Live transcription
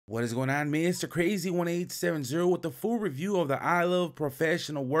What is going on, Mr. Crazy 1870 with the full review of the iLuv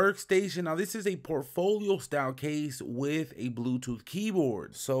Professional WorkStation. Now, this is a portfolio style case with a Bluetooth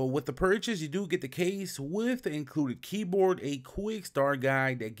keyboard. So with the purchase, you do get the case with the included keyboard, a quick start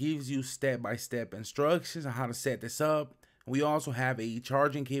guide that gives you step-by-step instructions on how to set this up. We also have a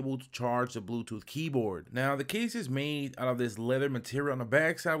charging cable to charge the Bluetooth keyboard. Now, the case is made out of this leather material. On the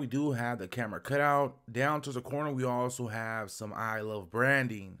back side, we do have the camera cutout. Down to the corner, we also have some iLuv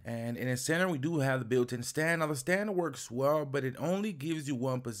branding. And in the center, we do have the built-in stand. Now, the stand works well, but it only gives you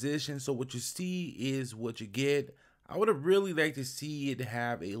one position. So what you see is what you get. I would have really liked to see it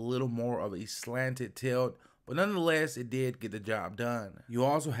have a little more of a slanted tilt, but nonetheless, it did get the job done. You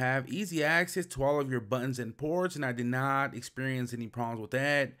also have easy access to all of your buttons and ports, and I did not experience any problems with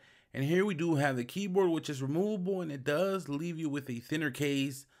that. And here we do have the keyboard, which is removable, and it does leave you with a thinner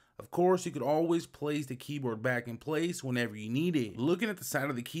case. Of course, you could always place the keyboard back in place whenever you need it. Looking at the side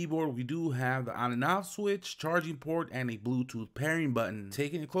of the keyboard, we do have the on and off switch, charging port, and a Bluetooth pairing button.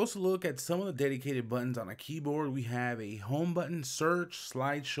 Taking a closer look at some of the dedicated buttons on a keyboard, we have a home button, search,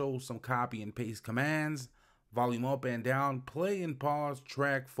 slideshow, some copy and paste commands, volume up and down, play and pause,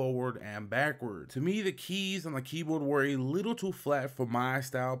 track forward and backward. To me, the keys on the keyboard were a little too flat for my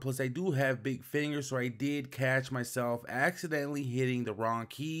style, plus I do have big fingers, so I did catch myself accidentally hitting the wrong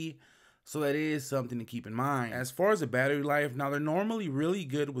key. So that is something to keep in mind. As far as the battery life, now they're normally really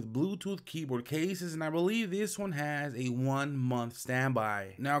good with Bluetooth keyboard cases, and I believe this one has a 1 month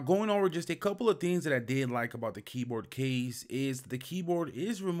standby. Now, going over just a couple of things that I did like about the keyboard case is the keyboard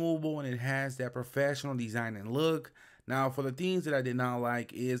is removable and it has that professional design and look. Now, for the things that I did not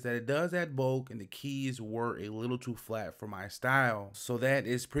like is that it does add bulk and the keys were a little too flat for my style. So that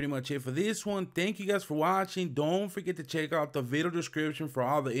is pretty much it for this one. Thank you guys for watching. Don't forget to check out the video description for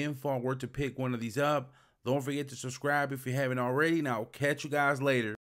all the info on where to pick one of these up. Don't forget to subscribe if you haven't already. Now, catch you guys later.